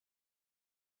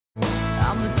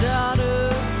I'm the daughter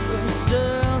of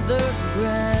southern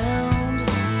ground.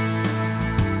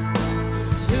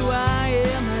 It's who I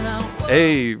am and I.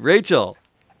 Hey, Rachel.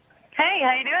 Hey,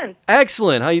 how you doing?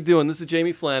 Excellent. How you doing? This is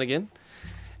Jamie Flanagan.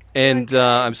 And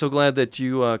I'm so glad that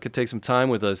you could take some time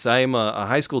with us. I am a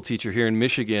high school teacher here in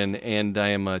Michigan, and I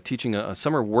am teaching a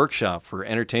summer workshop for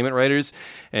entertainment writers,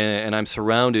 and I'm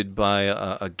surrounded by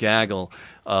a gaggle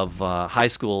of high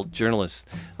school journalists,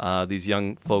 these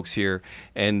young folks here.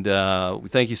 And we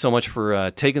thank you so much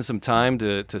for taking some time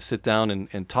to sit down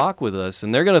and talk with us.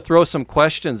 And they're going to throw some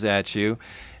questions at you,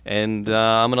 and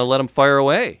I'm going to let them fire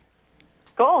away.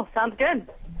 Cool, sounds good.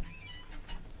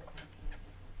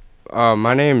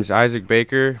 My name's Isaac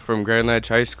Baker from Grand Ledge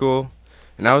High School,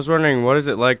 and I was wondering, what is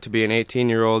it like to be an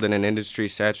 18-year-old in an industry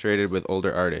saturated with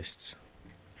older artists?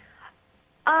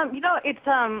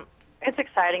 It's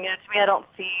exciting. To me, I don't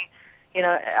see,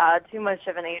 too much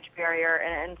of an age barrier,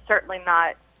 and certainly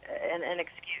not an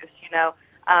excuse,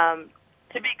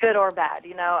 to be good or bad.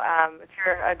 If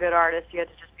you're a good artist, you have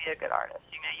to just be a good artist.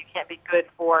 You can't be good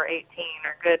for 18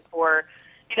 or good for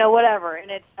whatever.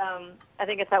 And it's, I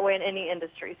think it's that way in any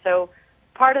industry. So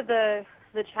part of the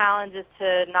challenge is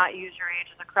to not use your age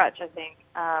as a crutch, I think,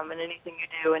 in anything you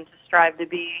do, and to strive to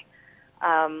be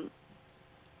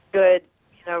good,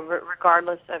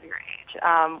 regardless of your age.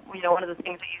 One of the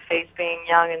things that you face being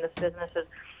young in this business is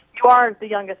you are the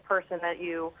youngest person that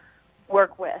you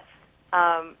work with.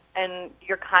 And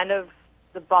you're kind of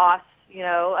the boss,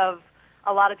 of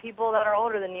a lot of people that are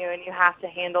older than you, and you have to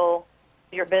handle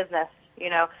your business.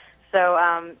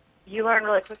 So you learn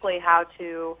really quickly how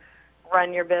to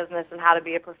run your business and how to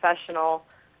be a professional,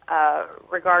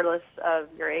 regardless of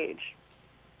your age.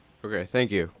 Okay, thank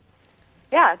you.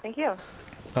 Yeah, thank you.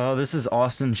 This is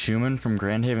Austin Schumann from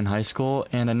Grand Haven High School,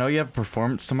 and I know you have a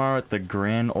performance tomorrow at the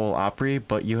Grand Ole Opry,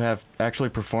 but you have actually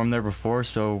performed there before,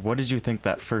 so what did you think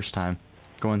that first time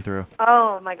going through?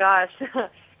 Oh, my gosh.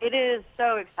 It is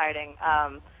so exciting.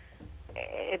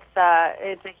 It's a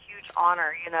huge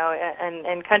honor,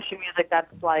 and country music,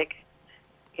 that's like,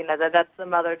 that's the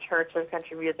mother church of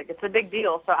country music. It's a big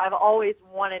deal. So I've always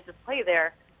wanted to play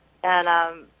there, and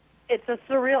it's a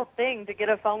surreal thing to get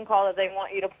a phone call that they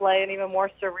want you to play, and even more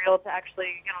surreal to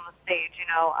actually get on the stage.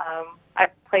 I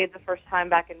played the first time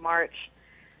back in March,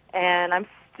 and I'm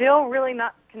still really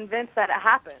not convinced that it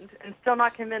happened, and still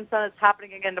not convinced that it's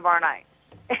happening again tomorrow night.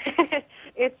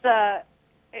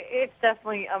 It's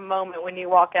definitely a moment when you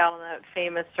walk out on that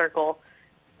famous circle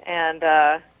and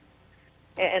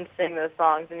sing those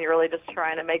songs, and you're really just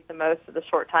trying to make the most of the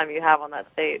short time you have on that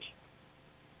stage.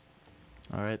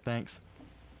 All right, thanks.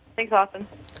 Thanks, Austin.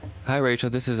 Hi, Rachel.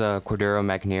 This is Cordero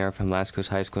McNair from Las Cruces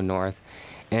High School North.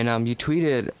 And you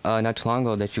tweeted not too long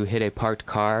ago that you hit a parked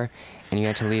car and you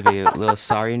had to leave a little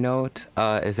sorry note.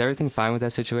 Is everything fine with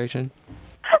that situation?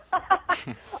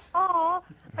 Oh,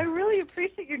 I really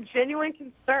appreciate your genuine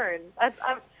concern.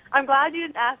 I'm glad you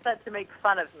didn't ask that to make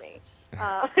fun of me.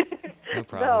 No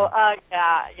problem.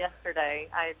 Yeah, yesterday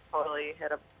I totally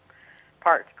hit a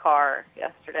parked car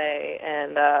yesterday,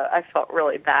 and I felt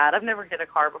really bad. I've never hit a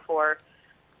car before,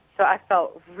 so I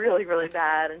felt really, really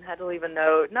bad and had to leave a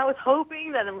note. And I was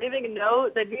hoping that in leaving a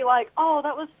note, they'd be like, "Oh,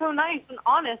 that was so nice and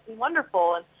honest and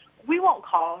wonderful, and we won't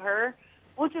call her.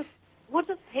 We'll just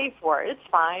pay for it. It's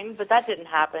fine." But that didn't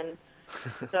happen.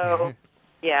 So,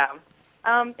 yeah.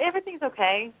 Everything's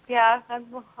okay. Yeah, I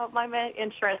hope my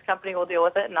insurance company will deal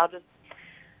with it, and I'll just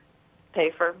pay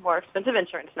for more expensive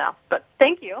insurance now. But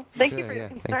thank you. Thank you for your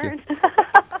concern.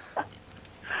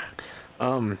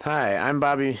 Hi, I'm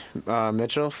Bobby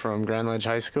Mitchell from Grand Ledge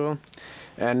High School,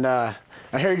 and I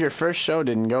heard your first show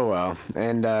didn't go well.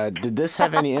 And did this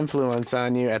have any influence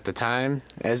on you at the time?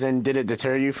 As in, did it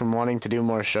deter you from wanting to do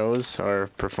more shows or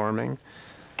performing?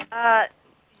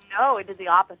 No, it did the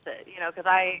opposite, because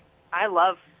I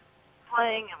love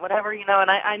playing and whatever, and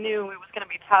I knew it was going to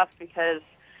be tough because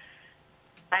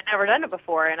I'd never done it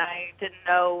before, and I didn't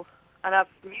know enough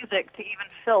music to even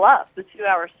fill up the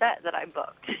 2-hour set that I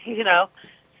booked,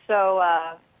 So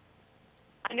I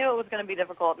knew it was going to be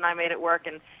difficult, and I made it work,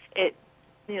 and it,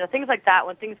 things like that,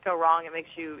 when things go wrong, it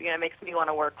makes you, it makes me want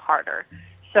to work harder.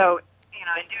 So,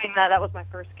 in doing that, that was my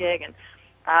first gig, and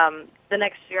the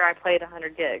next year I played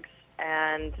 100 gigs,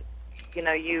 and,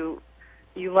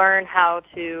 you learn how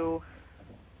to,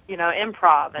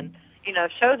 improv, and,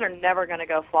 shows are never going to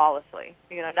go flawlessly.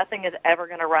 Nothing is ever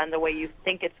going to run the way you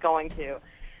think it's going to.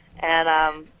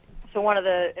 And so one of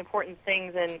the important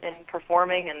things in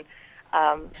performing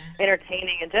and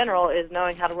entertaining in general is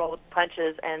knowing how to roll with the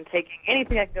punches and taking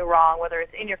anything that can go wrong, whether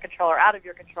it's in your control or out of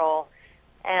your control,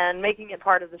 and making it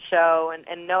part of the show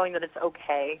and knowing that it's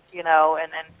okay,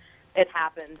 and it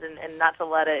happens, and not to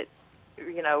let it,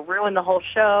 ruin the whole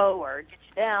show or get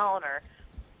you down or,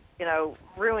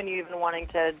 ruin you even wanting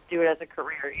to do it as a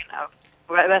career.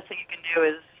 The best thing you can do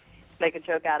is make a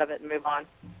joke out of it and move on.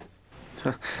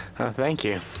 Thank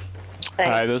you.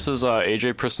 Thanks. Hi, this is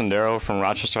AJ Prisandero from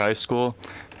Rochester High School,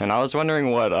 and I was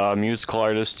wondering what musical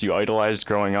artists you idolized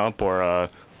growing up, or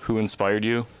who inspired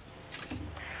you?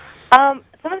 Some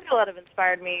of the people that have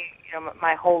inspired me,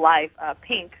 my whole life,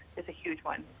 Pink is a huge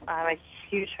one. I'm a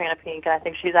huge fan of Pink, and I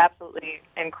think she's absolutely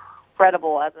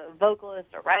incredible as a vocalist,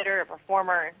 a writer, a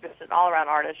performer, just an all-around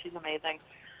artist. She's amazing.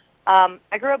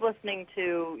 I grew up listening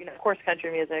to, of course,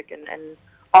 country music and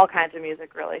all kinds of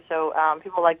music, really. So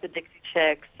people like the Dixie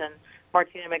Chicks and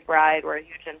Martina McBride were a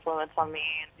huge influence on me,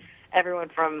 and everyone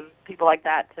from people like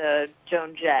that to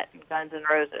Joan Jett and Guns N'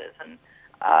 Roses, and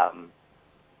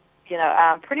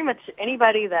pretty much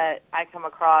anybody that I come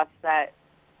across that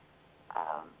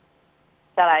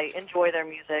I enjoy their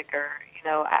music, or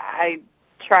I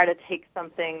try to take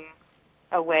something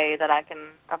away that I can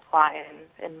apply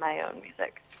in my own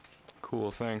music.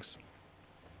 Cool, thanks.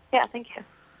 Yeah, thank you.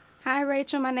 Hi,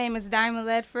 Rachel. My name is Diamond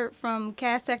Ledford from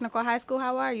Cass Technical High School.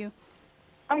 How are you?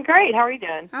 I'm great. How are you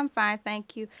doing? I'm fine,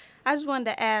 thank you. I just wanted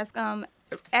to ask,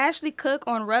 Ashley Cook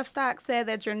on Rough Stock said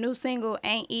that your new single,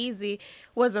 Ain't Easy,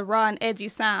 was a raw and edgy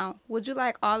sound. Would you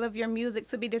like all of your music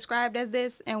to be described as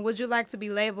this? And would you like to be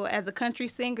labeled as a country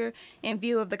singer in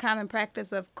view of the common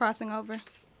practice of crossing over?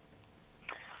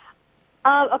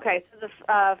 Okay, so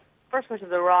the first question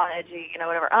is the raw and edgy,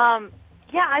 whatever.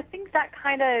 Yeah, I think that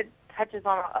kind of touches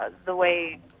on the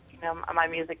way, my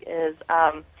music is.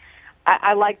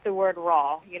 I like the word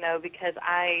raw, because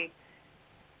I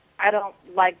don't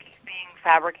like being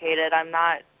fabricated. I'm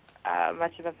not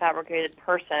much of a fabricated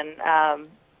person. I'm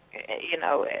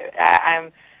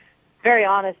very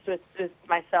honest with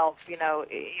myself,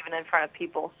 even in front of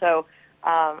people. So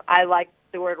I like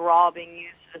the word raw being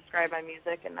used to describe my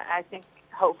music, and I think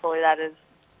hopefully that is,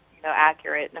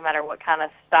 accurate. No matter what kind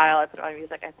of style I put on my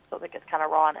music, I still think it's kind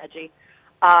of raw and edgy.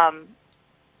 I'm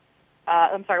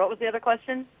sorry, what was the other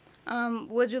question?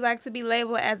 Would you like to be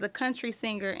labeled as a country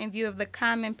singer in view of the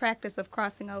common practice of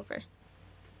crossing over?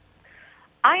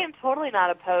 I am totally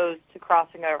not opposed to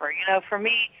crossing over. For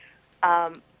me,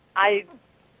 I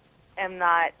am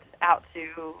not out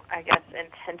to, I guess,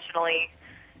 intentionally,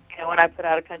 when I put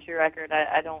out a country record,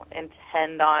 I don't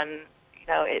intend on,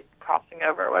 it crossing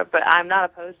over, but I'm not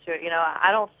opposed to it.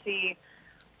 I don't see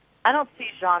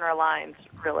genre lines,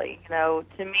 really.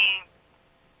 To me,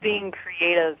 being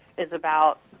creative is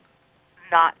about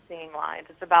not seeing lines.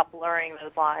 It's about blurring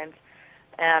those lines.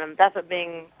 And that's what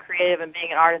being creative and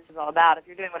being an artist is all about. If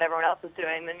you're doing what everyone else is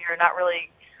doing, then you're not really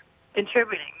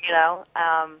contributing,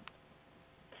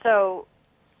 So,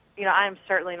 I'm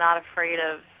certainly not afraid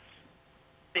of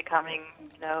becoming,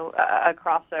 a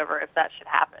crossover if that should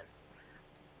happen.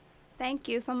 Thank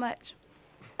you so much.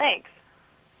 Thanks.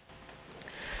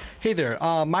 Hey there,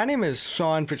 my name is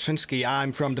Sean Vichinsky.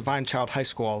 I'm from Divine Child High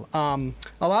School. A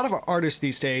lot of artists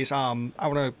these days, I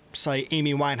want to say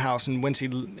Amy Winehouse and Lindsay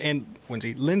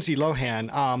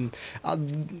Lohan,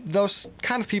 those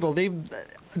kind of people, they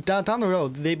down the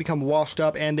road, they become washed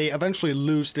up and they eventually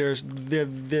lose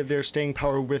their staying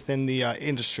power within the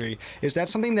industry. Is that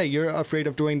something that you're afraid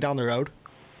of doing down the road?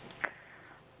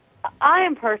 I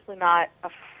am personally not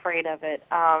afraid of it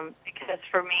because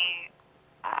for me,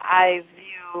 I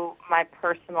view my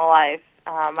personal life,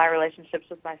 my relationships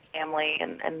with my family,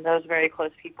 and those very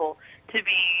close people to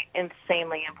be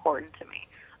insanely important to me.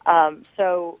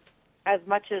 So as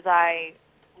much as I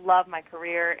love my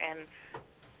career and,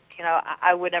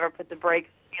 I would never put the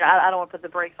brakes, I don't want to put the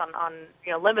brakes on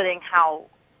limiting how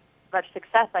much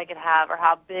success I could have or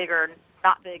how big or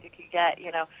not big it could get.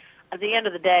 At the end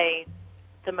of the day,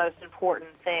 the most important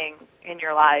thing in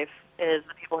your life is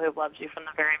the people who have loved you from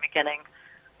the very beginning,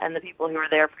 and the people who are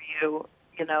there for you,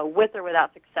 with or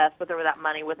without success, with or without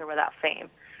money, with or without fame.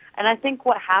 And I think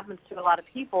what happens to a lot of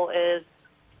people is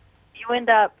you end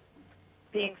up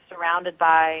being surrounded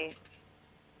by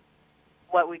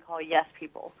what we call yes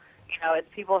people. It's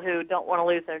people who don't want to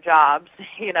lose their jobs,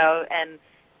 and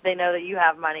they know that you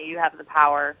have money, you have the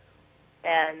power,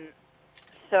 and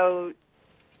so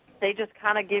they just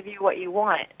kind of give you what you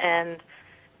want. And,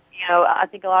 I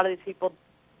think a lot of these people,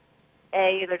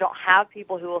 either don't have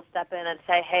people who will step in and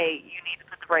say, hey, you need to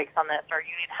put the brakes on this, or you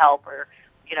need help, or,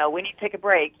 we need to take a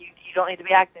break. You don't need to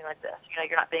be acting like this.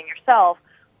 You're not being yourself.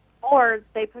 Or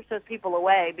they push those people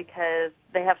away because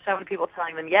they have so many people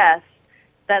telling them yes,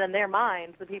 that in their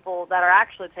minds, the people that are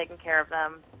actually taking care of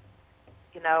them,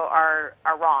 are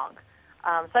wrong.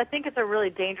 So I think it's a really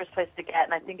dangerous place to get,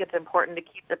 and I think it's important to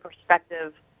keep the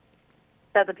perspective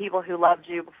that the people who loved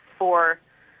you before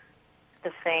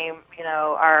the fame, you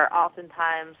know, are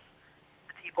oftentimes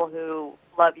the people who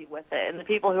love you with it, and the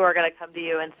people who are going to come to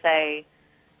you and say,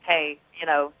 hey, you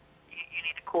know, you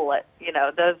need to cool it. You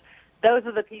know, those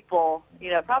are the people, you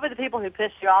know, probably the people who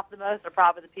piss you off the most are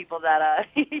probably the people that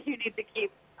you need to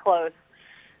keep close.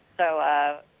 So,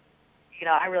 you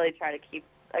know, I really try to keep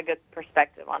a good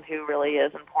perspective on who really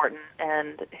is important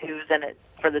and who's in it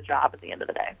for the job at the end of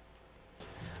the day.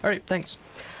 All right, thanks.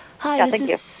 Hi,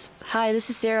 Yeah, this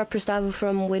is Sarah Prestavo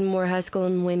from Wynmore High School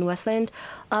in Wynn Westland.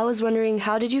 I was wondering,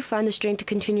 how did you find the strength to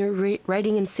continue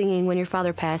writing and singing when your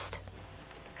father passed?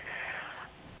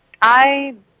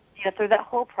 Through that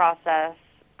whole process,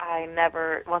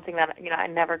 one thing that, you know, I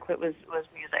never quit was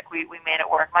music. We made it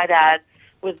work. My dad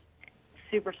was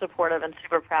super supportive and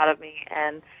super proud of me,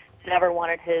 and never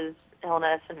wanted his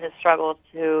illness and his struggles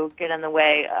to get in the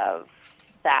way of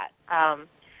that.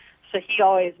 So he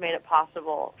always made it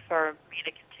possible for me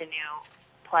to continue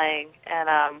playing.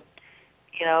 And,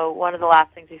 you know, one of the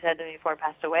last things he said to me before he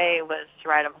passed away was to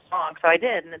write him a song. So I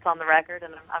did, and it's on the record,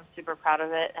 and I'm super proud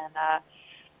of it. And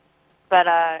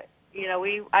you know,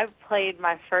 I played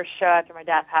my first show after my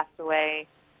dad passed away.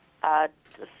 Let's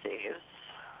see, it was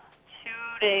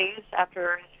 2 days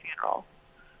after his funeral.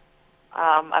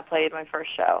 I played my first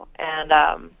show, and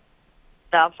no,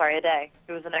 I'm sorry, a day.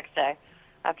 It was the next day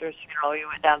after his funeral. We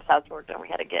went down to South Georgia and we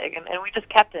had a gig, and we just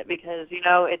kept it because, you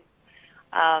know, it's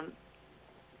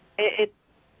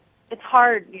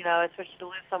hard, you know, especially to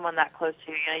lose someone that close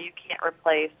to you. You know, you can't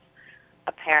replace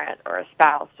a parent or a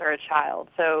spouse or a child.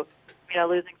 So, you know,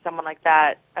 losing someone like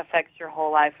that affects your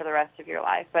whole life for the rest of your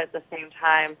life. But at the same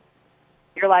time,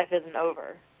 your life isn't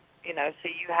over, you know, so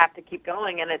you have to keep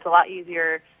going. And it's a lot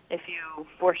easier if you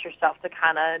force yourself to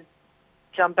kind of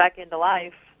jump back into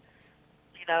life,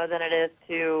 you know, than it is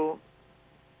to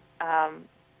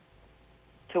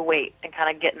wait and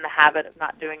kind of get in the habit of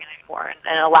not doing it anymore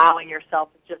and allowing yourself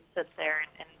to just sit there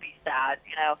and be sad,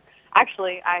 you know.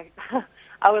 Actually, I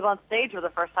was on stage for the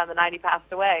first time the night he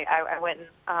passed away. I went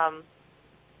and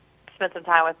spent some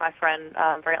time with my friend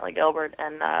Brantley Gilbert,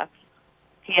 and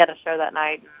he had a show that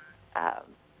night.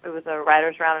 It was a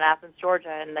writer's round in Athens, Georgia,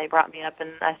 and they brought me up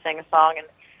and I sang a song. And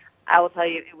I will tell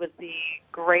you, it was the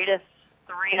greatest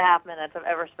 3.5 minutes I've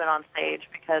ever spent on stage,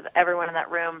 because everyone in that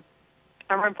room,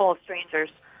 a room full of strangers,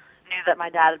 knew that my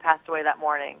dad had passed away that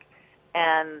morning.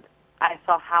 And I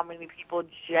saw how many people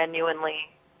genuinely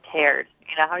cared.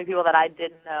 You know, how many people that I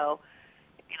didn't know,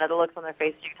 you know, the looks on their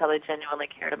face, you could tell they genuinely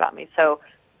cared about me. So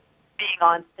being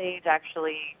on stage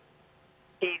actually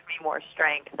gave me more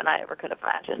strength than I ever could have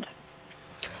imagined.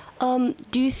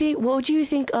 What would you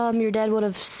think your dad would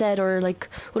have said, or like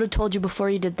would have told you before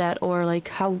you did that, or like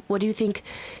what do you think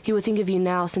he would think of you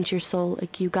now, since you're so,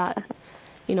 like, you got,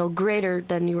 you know, greater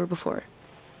than you were before?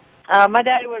 My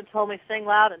daddy would have told me, sing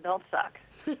loud and don't suck.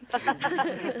 That's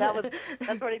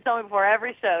what he told me before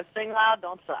every show. Sing loud,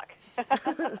 don't suck.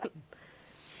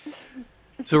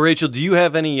 So, Rachel, do you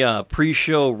have any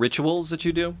pre-show rituals that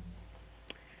you do?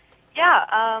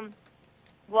 Yeah.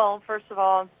 Well, first of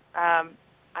all,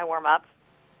 I warm up.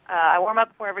 I warm up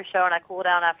before every show, and I cool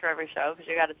down after every show, because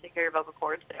you got to take care of your vocal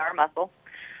cords. They are a muscle.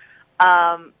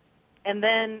 And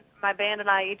then my band and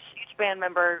I, each band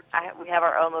member, we have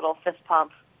our own little fist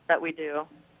pump that we do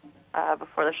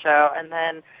before the show. And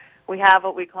then we have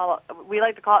what we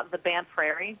like to call it the band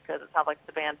prairie, because it sounds like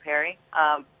the band Perry.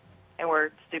 And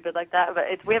we're stupid like that. But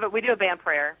we do a band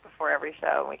prayer before every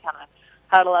show. And we kind of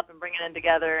huddle up and bring it in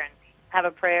together and have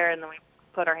a prayer, and then we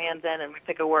put our hands in and we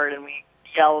pick a word and we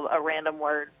yell a random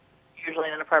word, usually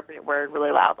an inappropriate word,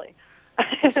 really loudly.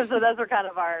 So those are kind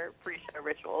of our pre-show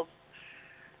rituals.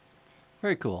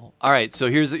 Very cool. All right, so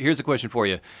here's a question for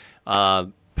you.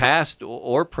 Past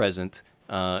or present,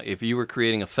 if you were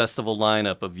creating a festival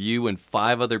lineup of you and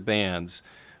 5 other bands,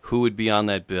 who would be on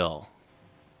that bill?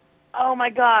 Oh my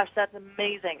gosh, that's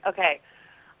amazing. Okay.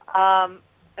 5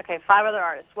 other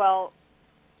artists. Well,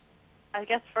 I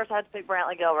guess first I had to pick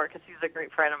Brantley Gilbert, because he's a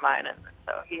great friend of mine, and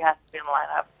so he has to be in the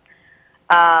lineup.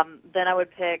 Then I would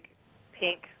pick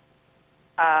Pink,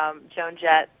 Joan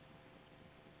Jett,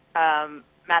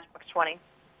 Matchbox 20,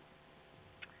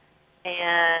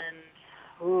 and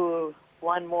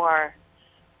one more.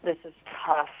 This is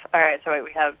tough. All right, so wait,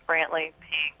 we have Brantley,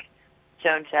 Pink,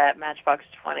 Joan Jett, Matchbox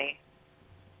 20,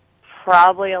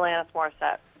 probably Alanis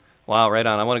Morissette. Wow, right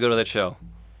on. I want to go to that show.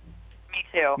 Me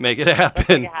too. Make it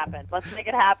happen. Let's make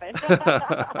it happen.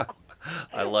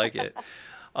 I like it.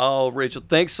 Oh, Rachel,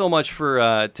 thanks so much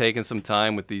for taking some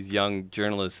time with these young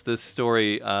journalists. This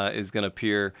story is going to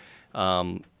appear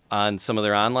on on some of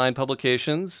their online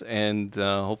publications and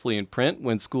hopefully in print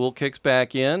when school kicks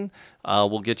back in.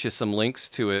 We'll get you some links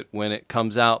to it when it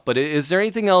comes out. But is there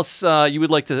anything else you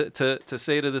would like to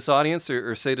say to this audience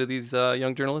or say to these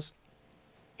young journalists?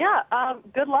 Yeah,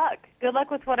 good luck. Good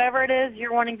luck with whatever it is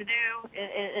you're wanting to do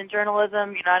in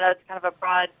journalism. You know, I know it's kind of a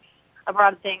broad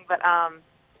thing, but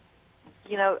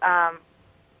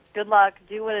good luck.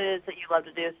 Do what it is that you love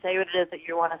to do. Say what it is that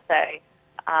you want to say.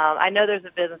 I know there's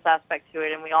a business aspect to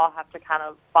it, and we all have to kind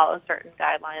of follow certain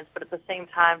guidelines, but at the same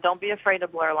time, don't be afraid to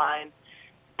blur lines,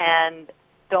 and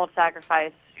don't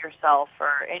sacrifice yourself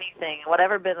or anything.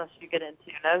 Whatever business you get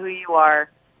into, know who you are,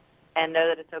 and know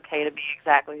that it's okay to be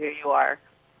exactly who you are,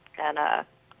 and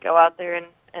go out there and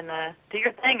do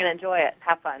your thing and enjoy it.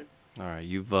 Have fun. All right,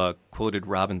 you've quoted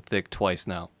Robin Thicke twice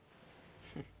now.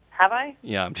 Have I?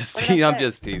 Yeah, I'm just I'm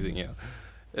just teasing you.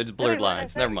 It's blurred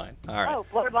lines. Never mind. All right. Oh,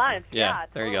 blurred lines. Yeah,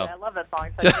 there you go. I love that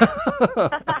song.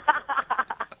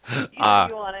 You know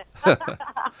you want it.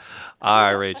 All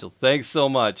right, Rachel. Thanks so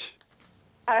much.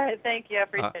 All right, thank you. I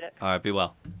appreciate it. All right, be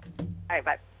well. All right,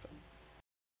 bye.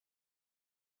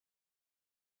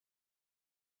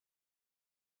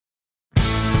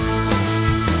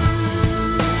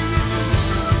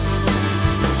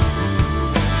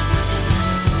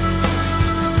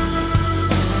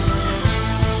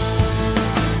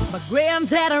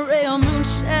 Granddad a real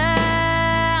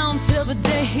moonshine till the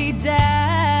day he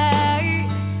died.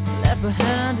 Left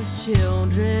behind his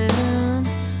children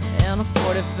and a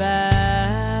 45.